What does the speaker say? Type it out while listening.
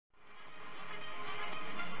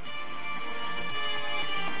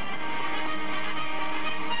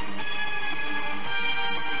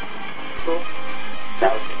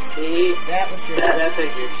That was your... That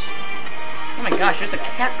figures. Oh my gosh, there's a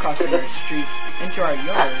cat crossing our street into our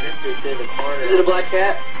yard. Is it a black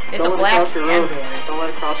cat? It's a black android. Don't let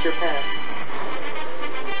it cross your path.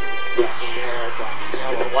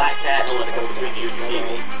 A black cat, don't let it go between you and your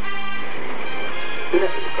TV.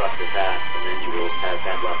 Across your path, and then you will have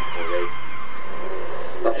that left before race.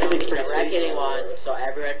 Don't wreck anyone, so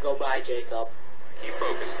everyone go by Jacob. Keep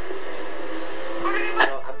focused.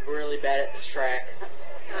 I'm really bad at this track.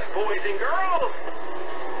 Boys and girls!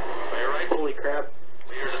 Play right. Holy crap.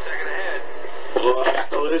 Leader's a second ahead. Oh,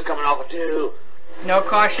 the leader's coming off of 2. No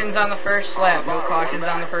cautions on the first lap. No cautions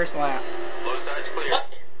on the first lap. Low side's clear.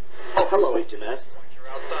 Oh, hello, HMS. You're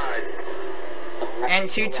outside. And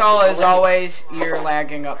Too Tall, as always, you're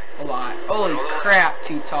lagging up a lot. Holy crap,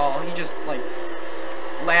 Too Tall. He just, like,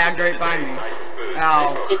 lagged right by me.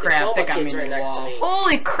 Oh, crap. I think I'm in the wall.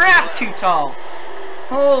 Holy crap, Too Tall.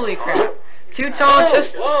 Holy crap. Too Tall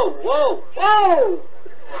just... Whoa, whoa, whoa!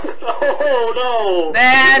 Oh, no!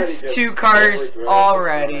 That's 2 cars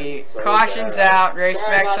already. Cautions out. Race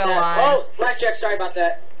back to the line. Oh, Blackjack, sorry about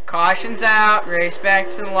that. Cautions out. Race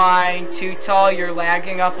back to the line. Too Tall, you're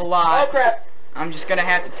lagging up a lot. Oh, crap. I'm just gonna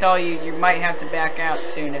have to tell you, you might have to back out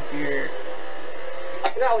soon if you're... I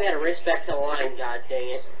forgot we had to race back to the line, god dang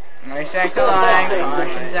it. Race back to the line,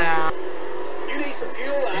 cautions out. You need some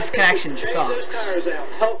fuel. This connection sucks.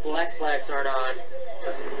 Hope black flags aren't on.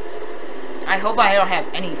 I hope I don't have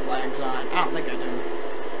any flags on. I don't think I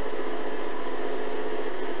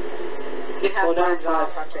do. You have flags on,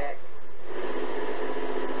 Jack.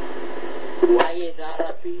 Why you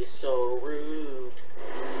gotta be so rude?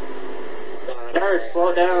 Nerd,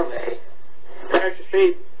 slow down. Manage your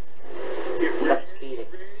speed. You're not speeding.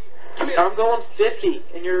 I'm going 50,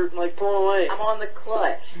 and you're like pulling away. I'm on the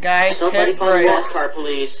clutch. Guys, somebody hit call the brake. NASCAR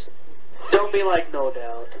police. Don't be like no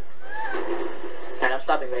doubt. And I'm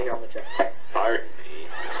stopping right here on the track. Pardon me.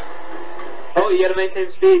 Oh, you gotta maintain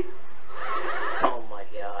speed. Oh my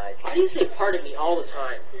god. Why do you say pardon me all the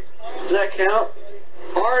time? Does that count?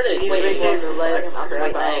 Pardon me. I'm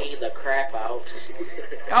lagging the crap out.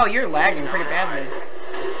 Oh, you're lagging pretty badly.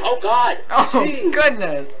 Oh god. Oh, Jeez.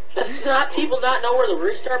 goodness. Does not people not know where the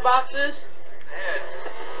restart box is? Head.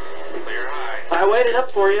 Clear high. I waited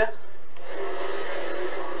up for you.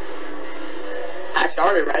 I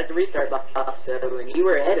started right at the restart box, so, and you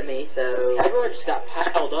were ahead of me, so... Everyone just got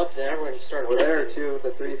piled up, then everyone just started... Well, there are 2 of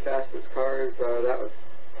the 3 fastest cars, that was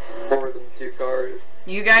more than 2 cars.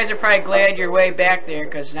 You guys are probably glad you're way back there,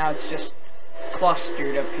 because now it's just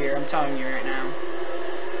clustered up here, I'm telling you right now.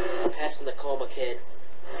 I'm passing the coma kid.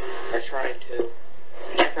 Or trying to.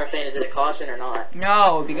 NASCAR fan, is it a caution or not?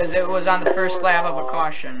 No, because it was on the first lap of a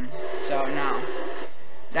caution, so no.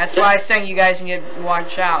 That's why I saying you guys need to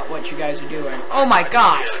watch out what you guys are doing. Oh my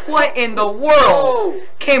gosh, what in the world?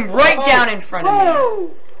 Came right down in front of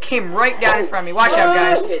me. Came right down in front of me. Watch out,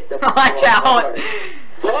 guys. Watch out.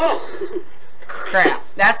 Crap.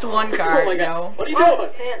 That's one car. Oh no. What are you doing?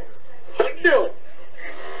 What are you doing?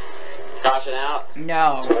 Caution out.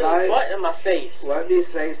 No. What in my face? Let me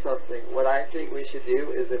say something. What I think we should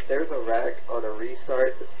do is if there's a wreck on a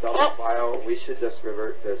restart double file, we should just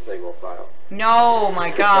revert to a single file. No,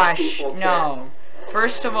 my gosh. No.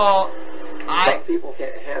 First of all, Some people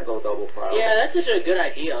can't handle double file. Yeah, that's such a good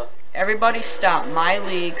idea. Everybody stop. My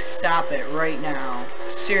league, stop it right now.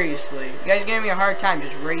 Seriously. You guys are giving me a hard time.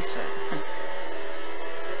 Just race it.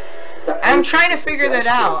 I'm trying to figure that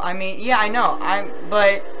out. I mean, yeah, I know.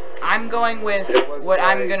 But I'm going with what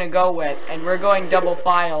I'm going to go with, and we're going double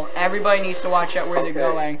file. Everybody needs to watch out where they're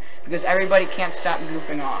going, because everybody can't stop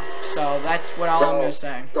goofing off. So that's what all I'm going to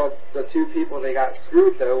say. The 2 people they got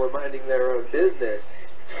screwed, though, were minding their own business.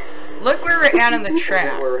 Look where we're at on the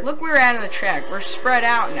track. Look where we're at on the track. We're spread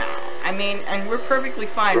out now. I mean, and we're perfectly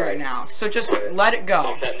fine right now. So just let it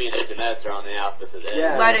go. That means HMS are on the opposite end.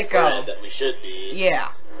 Yeah. Let it go. That we should be.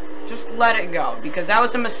 Yeah. Just let it go, because that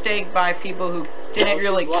was a mistake by people who didn't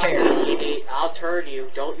really care. I'll turn you.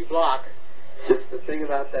 Don't you block. Just the thing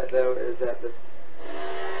about that, though, is that the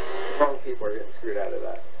wrong people are getting screwed out of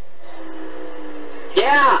that.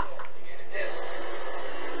 Yeah!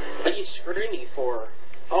 What are you screaming for?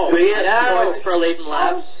 Oh, no! Points for leading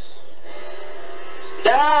laps.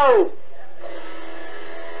 No!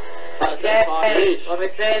 Okay, let me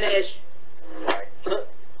finish.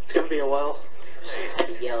 It's gonna be a while. I had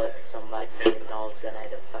to yell at somebody, and all of a sudden I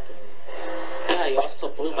had to fucking... Yeah, you also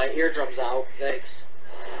blew my eardrums out. Thanks.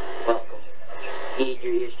 Welcome. You need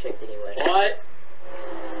your ears checked anyway. What?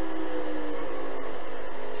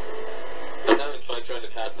 I'm having fun trying to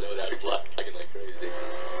pass it without lagging like crazy.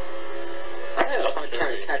 I know, I'm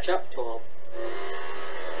trying to catch up to him.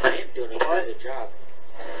 I am doing a very good job.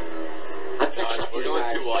 We're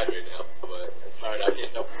going too wide right now, but alright, I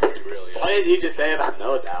can't help you really. What did you just say about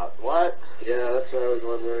no doubt? What? Yeah, that's what I was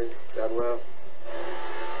wondering. Done well.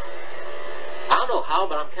 I don't know how,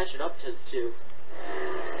 but I'm catching up to the two.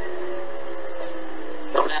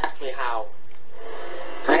 Don't ask me how.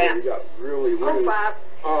 Yeah, you got really loose.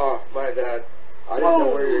 Oh, my bad. I didn't know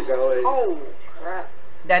where you're going. Oh, crap.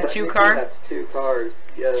 That two car? That's two cars.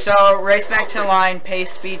 Yes. So, race back to line,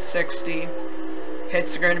 pace speed 60.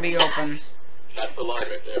 Pits are going to be open. That's the line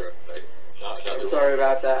right there, right? I'm sorry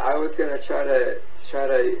about that. I was gonna try to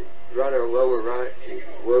run a lower line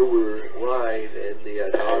in the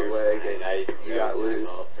dog leg, and you got loose.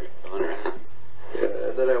 Yeah,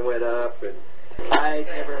 and then I went up, and I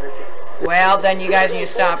never heard you. Well, then you guys need to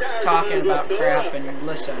stop talking about crap and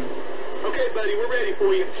listen. Okay, buddy, we're ready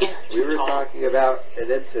for you. we were talking about an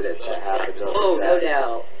incident that happened on Oh, the no track.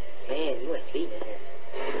 doubt. Man, you went speeding in here.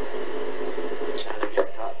 Trying to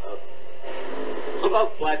get caught up.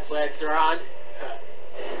 Both flags are on.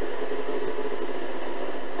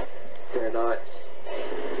 They're not.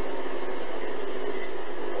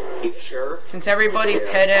 You sure? Since everybody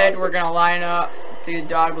pitted, we're going to line up through the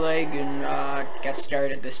dog leg and get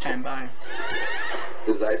started this time by.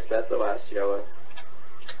 Because I spent the last yellow.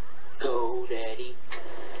 Go, Daddy.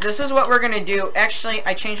 This is what we're going to do. Actually,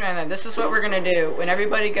 I changed my mind. This is what we're going to do. When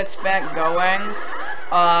everybody gets back going,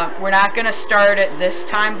 we're not going to start it this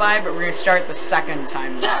time by, but we're going to start the second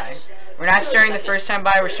time by. We're not starting the first time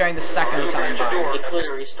by, we're starting the second time by. It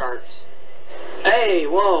clearly restarts. Hey,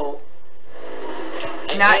 whoa.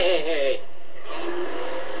 It's not... Hey.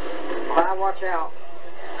 Watch out.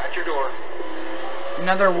 At your door.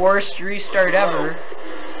 Another worst restart ever.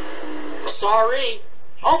 Sorry.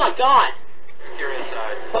 Oh my god. You're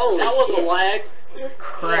inside. Oh, that was a lag.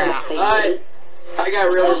 Crap. I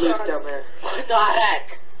got really loose down there. What the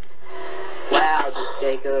heck? Wow,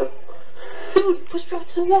 Jacob. Dude, you pushed me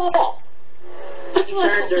off the wall. What am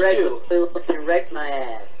I supposed to do? And wrecked my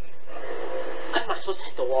ass. Am I supposed to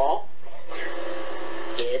hit the wall?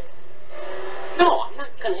 Yes. No, I'm not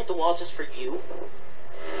gonna hit the wall just for you.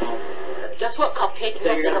 Guess what, Cupcake?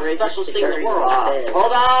 So you're gonna raise your special thing in the security world. instead.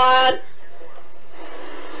 Hold on!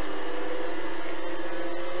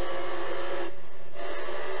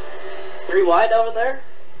 3 wide over there?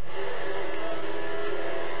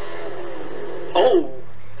 Oh!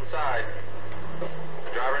 Inside.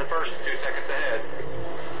 Driver in first, 2 seconds ahead.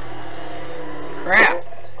 Crap.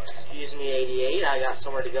 Excuse me, 88. I got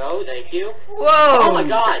somewhere to go. Thank you. Whoa! Oh my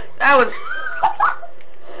god! That was...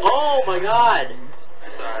 Oh my god!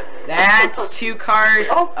 Inside. That's 2 cars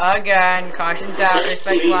again. Caution's out.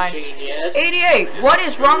 Respect line. Genius. 88, what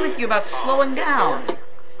is wrong with you about slowing down?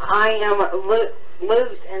 I am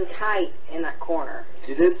loose and tight in that corner.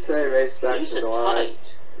 You did say race back Loose to and the line, tight.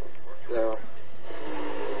 so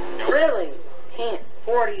Really?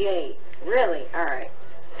 48. Really? Alright.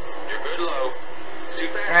 You're good low. Too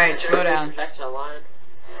fast. Alright, slow down. Back to the line.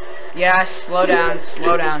 Yeah, slow down,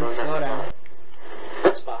 slow down, slow down.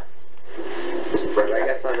 Good spot. but I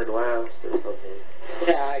guess I'm in last or something.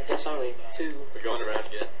 Yeah, I guess only 2. We're going around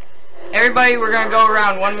again. Everybody, we're gonna go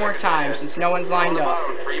around one more time since no one's lined up.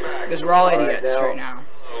 Free back. Because we're all Alright, idiots now- right now.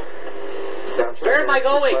 So I'm trying Where to am I ask a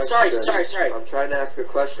going? question. Sorry. I'm trying to ask a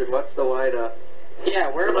question. What's the lineup? Yeah,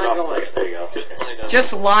 where am I going? There you go.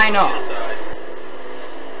 Just line up. Inside.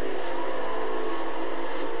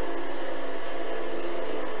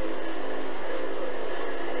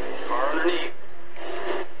 Car underneath.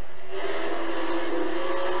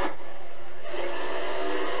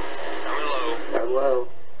 Coming low. Down low.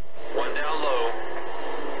 1 down low.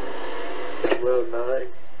 Down low 9.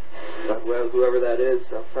 Down low, whoever that is,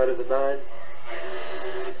 outside of the 9.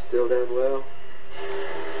 Still down low.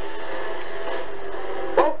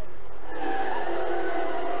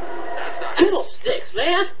 That's not Fiddlesticks,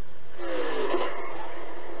 man!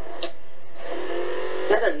 Is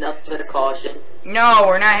that enough for the caution? No,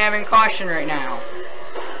 we're not having caution right now.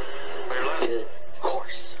 clear left. Good. Of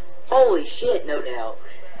course. Holy shit, no doubt.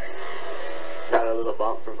 Got a little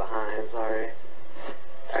bump from behind, sorry.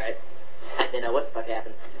 Alright. I didn't know what the fuck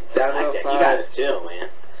happened. Down low 5. chill, man.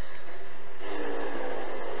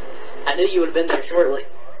 I knew you would have been there shortly.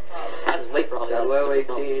 I was late for all that. Down low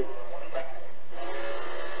 18.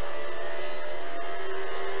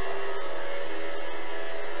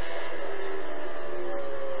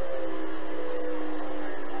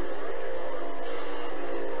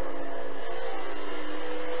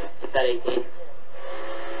 It's at 18.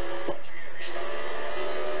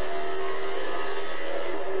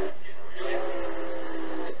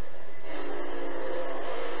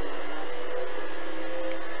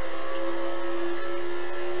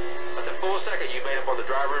 That's a full second you made up on the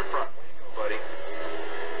driver in front.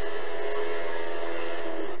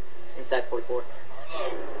 Stack 44.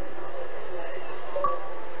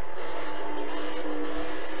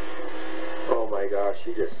 Oh my gosh,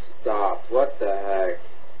 he just stopped. What the heck?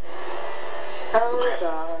 Oh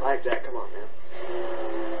god. Like that, come on, man.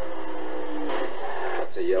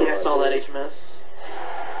 That's a yellow. Yeah, I saw that HMS.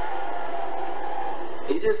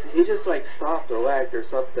 He just like stopped or lagged or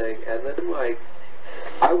something, and then like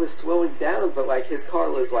I was slowing down, but like his car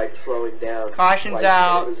was like slowing down. Caution's like,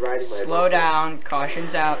 out. it was riding my Slow bumper. down.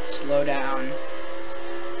 Caution's out. Slow down.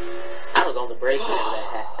 I was on the brake whenever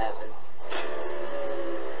that happened.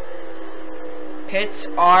 Pits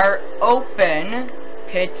are open.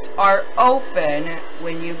 Pits are open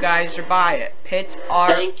when you guys are by it. Pits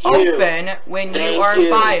are Thank you. open when Thank you are you.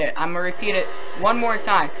 by it. I'm gonna repeat it one more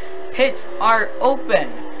time. Pits are open.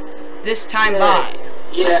 This time by.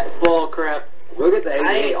 Yeah, bull crap. Look at the I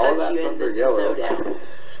 88, ain't all touched that you in thunder the yellow. no doubt.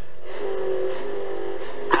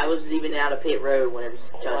 I was even out of pit road whenever you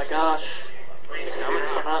touched. Oh my gosh.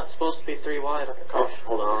 We're not supposed to be 3 wide on the Oh, caution.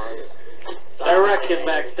 hold on. I reckon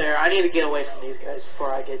back there. I need to get away from these guys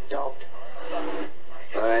before I get dumped.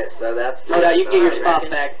 Alright, so that's... No doubt, you can get your spot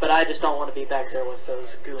back, but I just don't want to be back there with those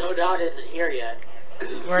goons. No doubt isn't here yet.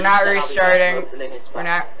 We're not Then I'll be restarting. opening his spot. We're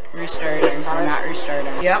not restarting. We're not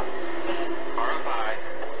restarting. Yep. RFI.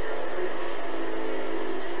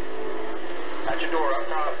 At your door up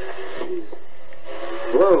top. Jeez.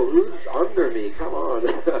 Whoa, who's under me? Come on.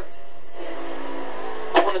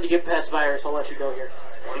 I wanted to get past virus. I'll let you go here.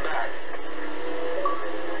 One back.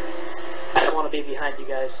 I don't want to be behind you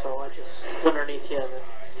guys, so I just went underneath you and then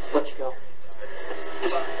let you go.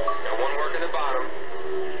 Got one working the bottom.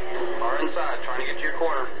 Far inside, trying to get to your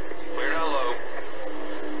corner. Clear down low.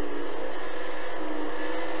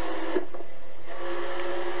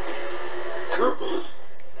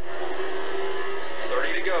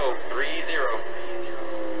 To go.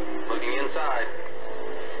 3-0. Looking inside.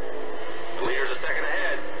 The leader's a second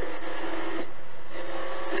ahead.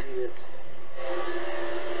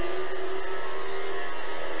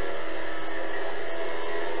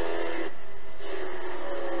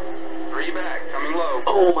 Three back, coming low.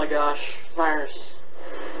 Oh my gosh, virus.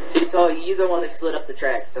 So you the one that slid up the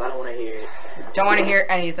track, so I don't want to hear it. Don't want to hear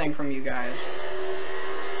anything from you guys.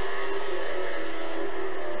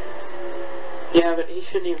 Yeah, but he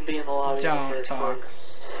shouldn't even be in the lobby. Don't talk.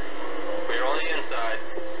 We're on the inside.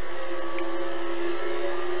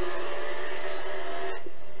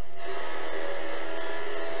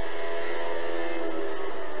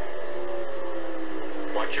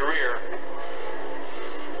 Watch your rear.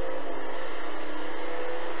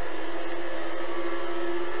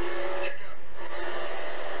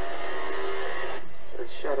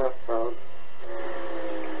 Shut up, phone.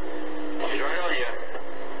 He's right on you.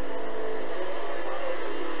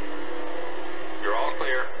 You're all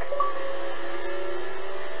clear.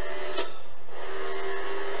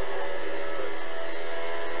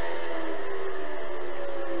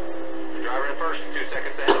 The driver in first, 2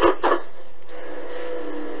 seconds ahead.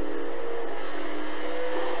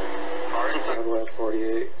 Car inside. I'm left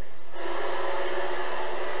 48.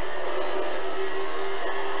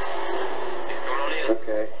 He's coming on in.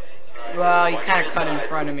 Okay. Well, you kind of cut in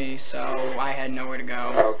front of me, so I had nowhere to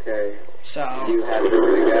go. Okay. So, You had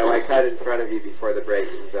nowhere to go. I cut in front of you before the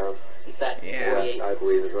braking zone. He's at Yeah. 48. Yes, I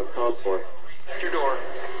believe is uncalled for. At your door.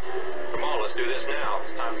 Come on, let's do this now.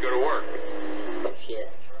 It's time to go to work. Oh shit.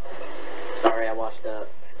 Sorry, I washed up.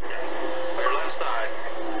 Clear left side.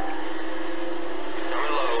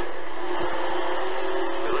 Coming low.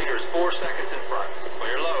 The leader is 4 seconds in front.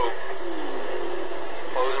 Clear low.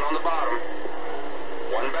 Closing on the bottom.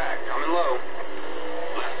 One back, coming low.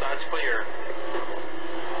 Left side's clear.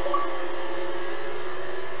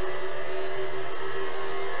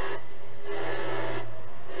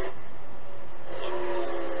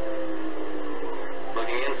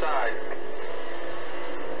 Looking inside.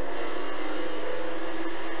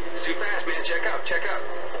 It's too fast, man. Check up, check up.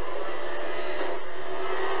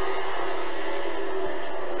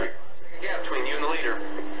 Gap between you and the leader.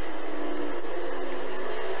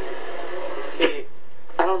 Hey,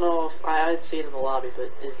 I don't know if I didn't see it in the lobby,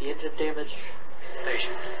 but is the engine damage?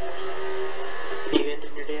 Station. Do you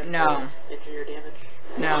engine your damage? No. Engine your damage?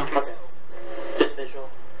 no. Okay. Just visual.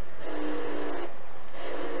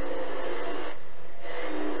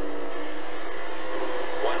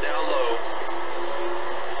 One down low.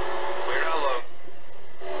 Clear down low.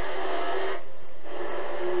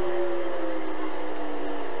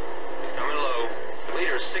 He's coming low. The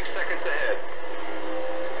leader is 6 seconds ahead.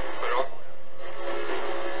 But on.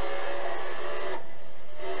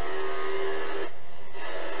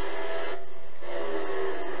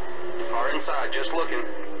 Car inside, just looking.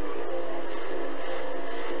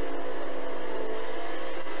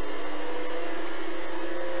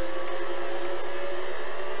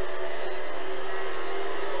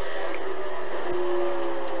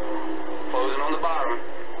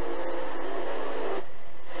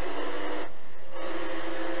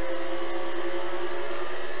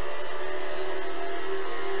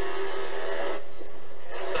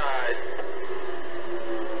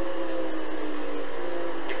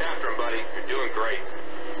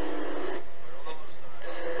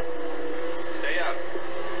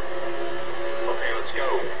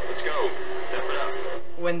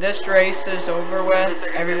 when this race is over with,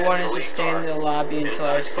 everyone is just staying in the lobby until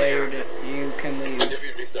I say you can leave. If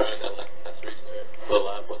you'd be starting that last restart, the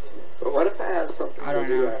lap wasn't. But what if I have something I to don't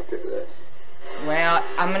do know. after this? Well,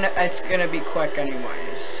 it's gonna be quick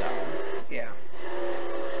anyways, so, yeah.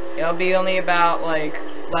 It'll be only about, like,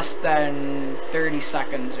 less than 30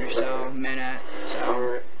 seconds or so, a minute, so,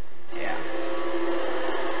 Alright. yeah.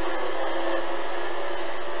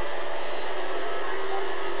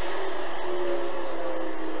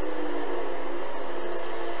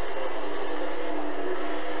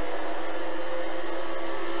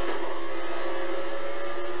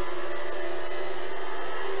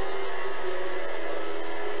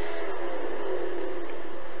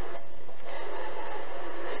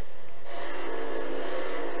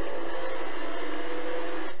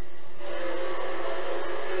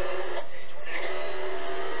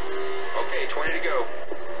 Okay, 20 to go.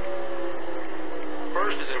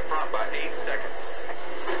 First is in front by 8 seconds.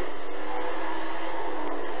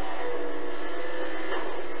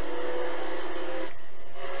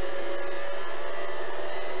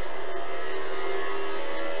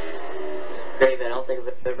 Dave, I don't think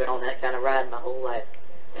I've ever been on that kind of ride in my whole life.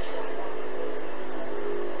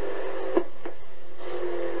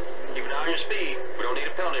 Keep an eye on your speed. We don't need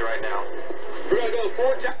a penalty right now. We're gonna go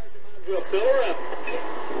 4 times. Well, fill her up.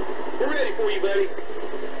 We're ready for you, buddy.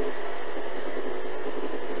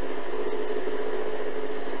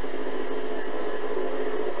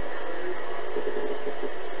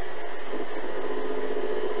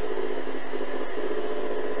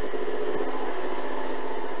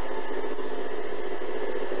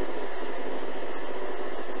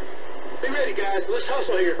 Be ready, guys. Let's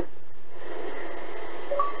hustle here.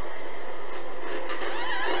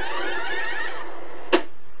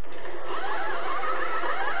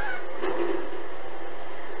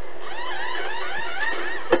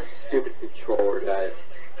 Stupid controller guy.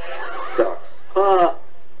 Sucks.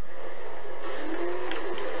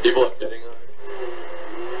 People are bidding on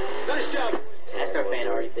it. Nice job. NASCAR fan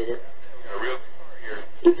already bid it. Got a real car here.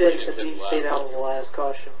 He did because he stayed out of the last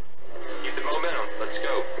caution. Keep the momentum. Let's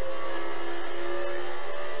go.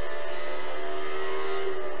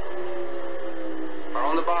 Are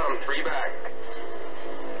on the bottom, 3 back.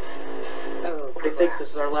 Oh, what do you think? This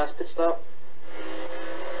is our last pit stop?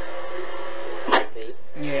 Might be.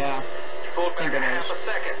 Yeah. You pulled back Think a it half is. a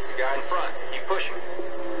second. The guy in front. Keep pushing.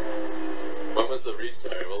 When was the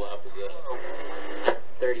restart? What lap was that?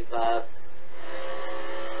 35.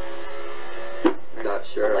 Not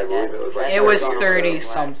sure. I believe it was like It was 30 30 laps.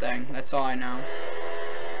 something, that's all I know.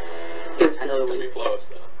 It was It's gonna be slowly. close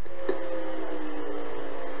though.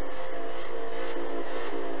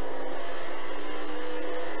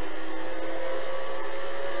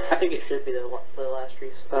 I think it should be the last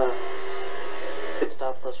pit stop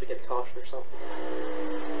unless we get a caution or something.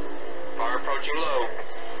 Car approaching low.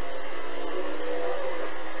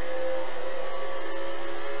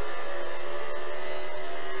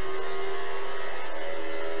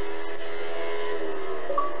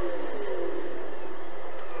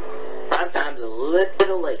 Prime time's a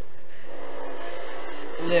little late.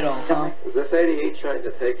 Little, huh? Is this 88 trying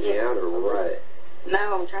to take me out or what?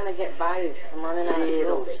 No, I'm trying to get by you. I'm running out of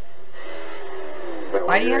Little fuel. late. Well,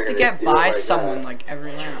 Why do you you're have to gonna get do it by like someone that. like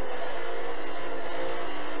every lap?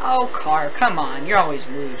 Oh, car, come on, you're always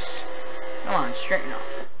loose. Come on, straighten up.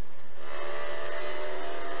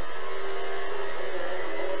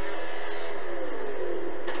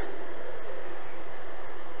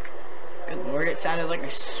 Good lord, it sounded like I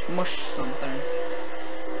smushed something.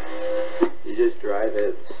 You just drive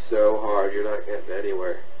it so hard, you're not getting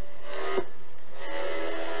anywhere.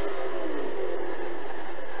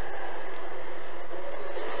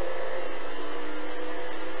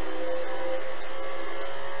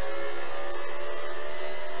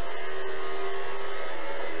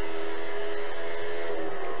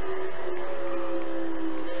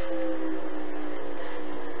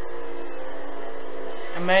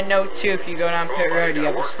 I might note too, if you go down pit road, you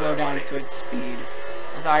have to slow down to its speed.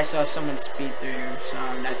 I thought I saw someone speed through you,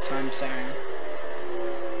 so that's what I'm saying.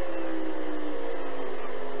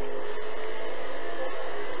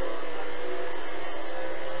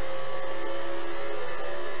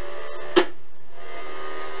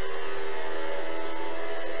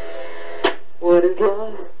 What is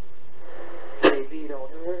love? Baby,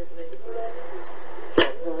 don't hurt me.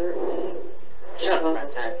 Don't hurt me. Shut up,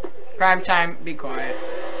 prime time. Prime time, be quiet.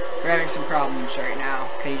 We're having some problems right now.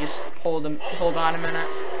 Can you just hold on a minute?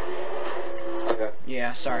 Okay.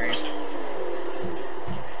 Yeah, sorry.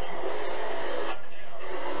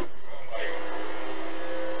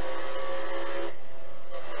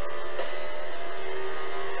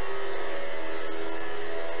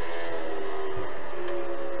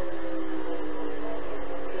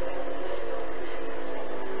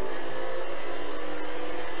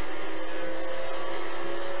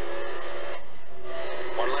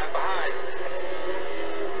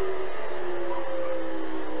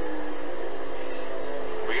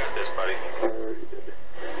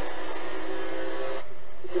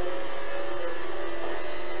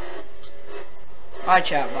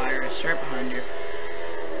 Watch out, Virus. Right behind you.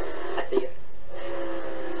 I see you.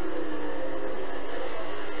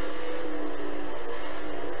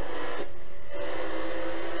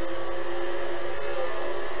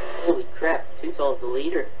 Holy crap, Tootall's the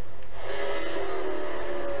leader.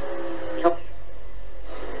 Yep.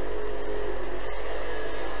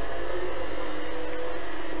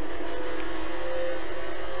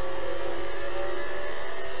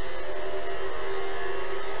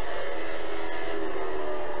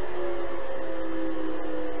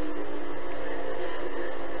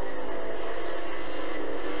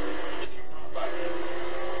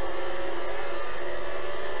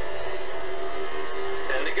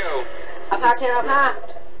 Up high, up high.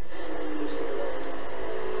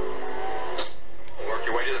 Work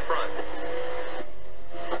your way to the front.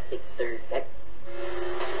 I'll take third back.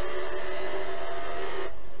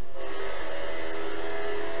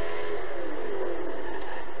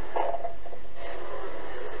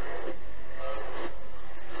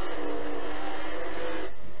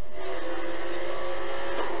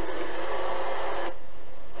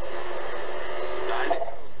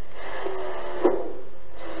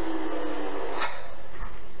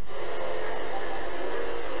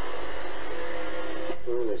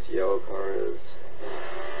 Yellow car is.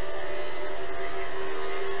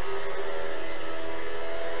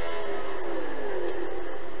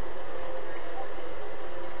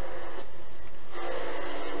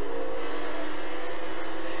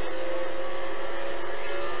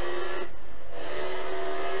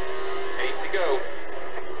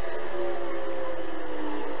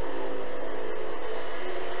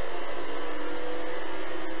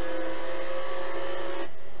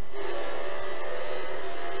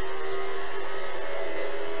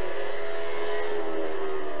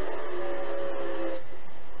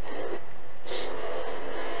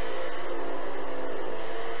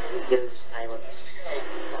 Go silence.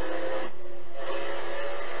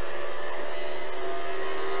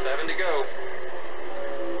 7 to go.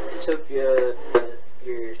 So if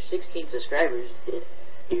your 16 subscribers did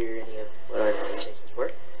hear any of what our conversations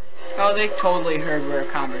were, Oh, they totally heard what our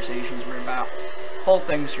conversations were about. Whole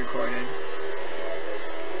thing's recorded.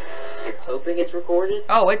 you're hoping it's recorded?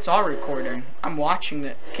 Oh, it's all recording. I'm watching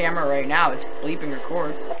the camera right now. It's bleeping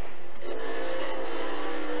record.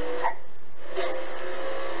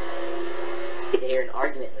 You can hear an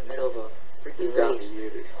argument in the middle of a freaking Got me race.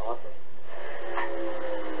 muted. Awesome.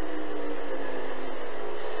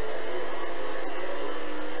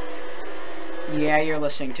 Yeah, you're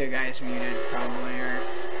listening to a guy's muted, probably, or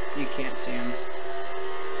you can't see him.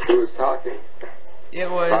 Who was talking? It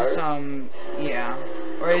was, Virus? yeah.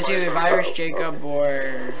 Or is either Virus, Jacob,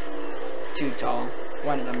 or Too Tall.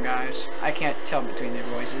 One of them guys. I can't tell between their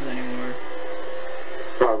voices anymore.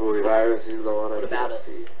 Probably Virus. He's the one I What about can't us?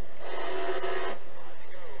 see.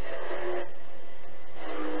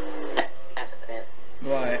 Ask the fan.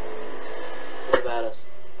 What? What about us?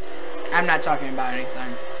 I'm not talking about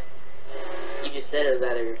anything. You just said it was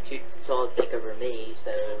either too tall to take over me,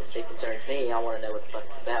 so if it concerns me, I want to know what the fuck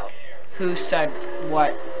it's about. Who said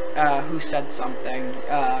what? Who said something?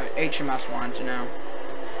 HMS wanted to know.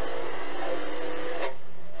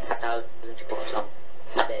 I was in trouble or something.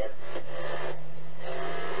 My bad.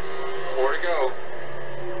 4 to go.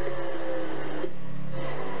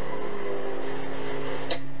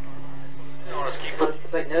 Let's keep it.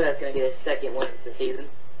 Looks like Noda's gonna get his second win of the season.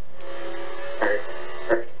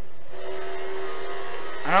 Hurt.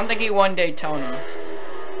 I don't think he won Daytona.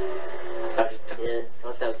 He did.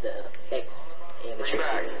 Unless that was the X amateur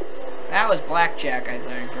Back. series. That was Blackjack, I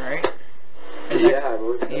think, right? Is Yeah, I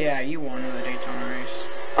believe so. Yeah, you won the Daytona race.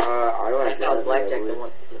 I like That was that. Blackjack, the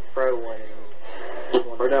one, the pro one. And he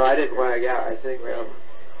won Or no, I didn't lag out. I think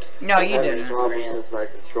No, you having didn't. problems with my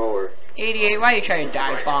controller. 88, why you try to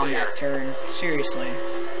dive bomb that turn? Seriously.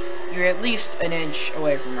 You're at least an inch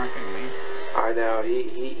away from wrecking me. I know,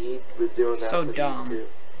 he was doing that. So to me, dumb. too.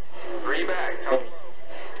 3 back. Come.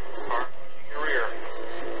 Park your rear.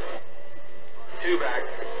 2 back.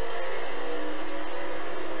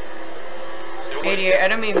 88, I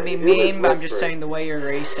don't mean to be mean, but I'm just saying the way you're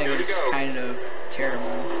racing Here we is go. kind of terrible.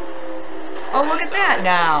 Oh, look at that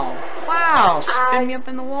now! Wow, spin me up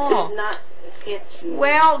in the wall. Did not hit you.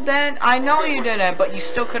 Well, then, I know you didn't, but you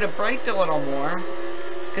still could have braked a little more.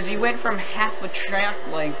 Because you went from half a track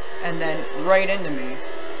length and then right into me.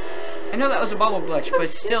 I know that was a bubble glitch, but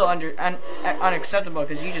it's still unacceptable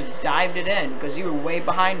because you just dived it in because you were way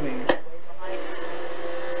behind me.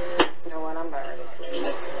 You know what? I'm not ready for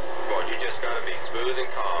this. Well, you just gotta be smooth and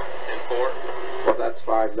calm. And 4. Well, that's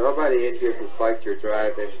fine. Nobody in here can fight your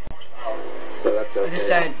driving. So that's I okay. just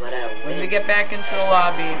said, when we get back into the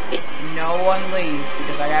lobby, no one leave,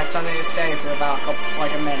 because I got something to say for about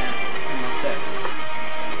like a minute, and that's it.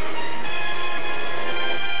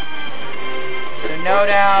 So no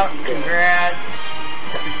doubt, congrats,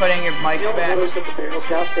 for putting your mic back.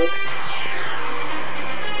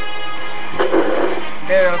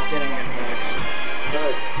 Barrels didn't get fixed.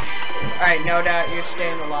 Alright, no doubt, you're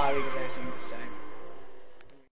staying in the lobby today.